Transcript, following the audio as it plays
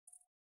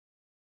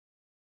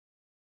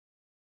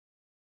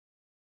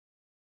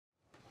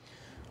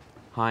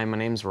Hi, my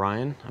name's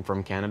Ryan. I'm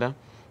from Canada,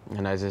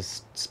 and I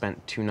just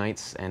spent 2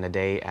 nights and a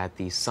day at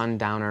the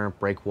Sundowner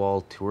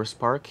Breakwall Tourist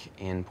Park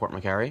in Port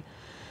Macquarie.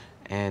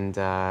 And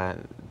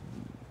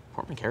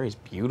Port Macquarie is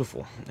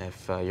beautiful.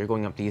 If you're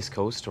going up the East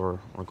Coast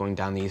or going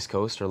down the East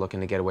Coast or looking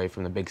to get away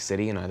from the big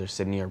city in either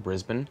Sydney or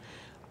Brisbane,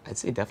 I'd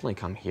say definitely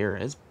come here.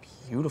 It's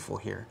beautiful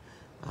here.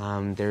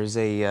 There's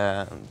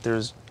a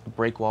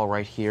breakwall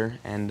right here,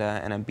 and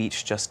a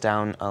beach just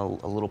down a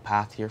little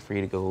path here for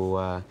you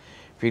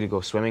to go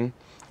swimming.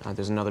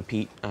 There's another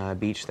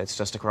beach that's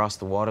just across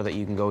the water that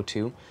you can go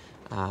to.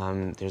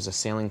 There's a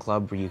sailing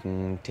club where you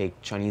can take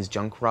Chinese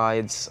junk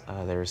rides.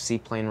 There's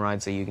seaplane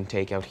rides that you can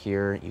take out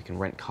here. You can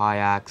rent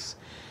kayaks.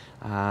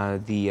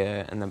 And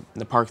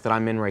the park that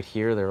I'm in right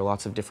here, there are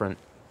lots of different,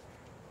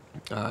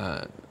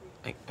 I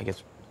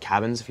guess,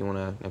 cabins, if you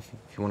want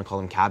to call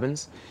them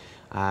cabins.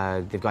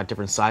 They've got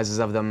different sizes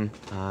of them.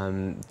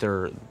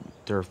 They're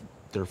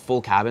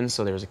full cabins,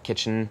 so there's a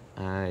kitchen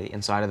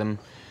inside of them,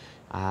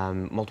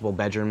 multiple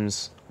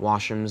bedrooms,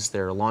 washrooms.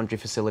 There are laundry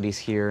facilities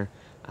here.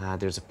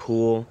 There's a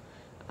pool.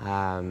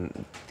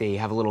 They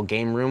have a little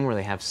game room where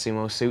they have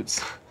sumo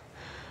suits.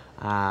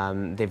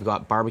 They've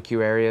got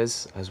barbecue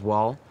areas as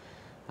well.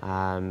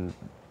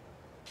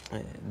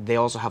 They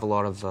also have a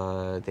lot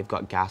of, they've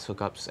got gas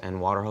hookups and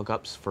water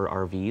hookups for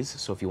RVs.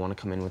 So if you want to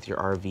come in with your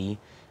RV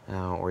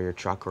or your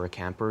truck or a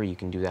camper, you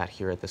can do that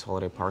here at this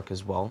holiday park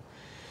as well.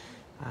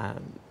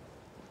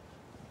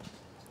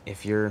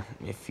 If you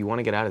want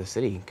to get out of the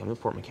city, come to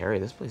Port Macquarie.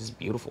 This place is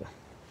beautiful.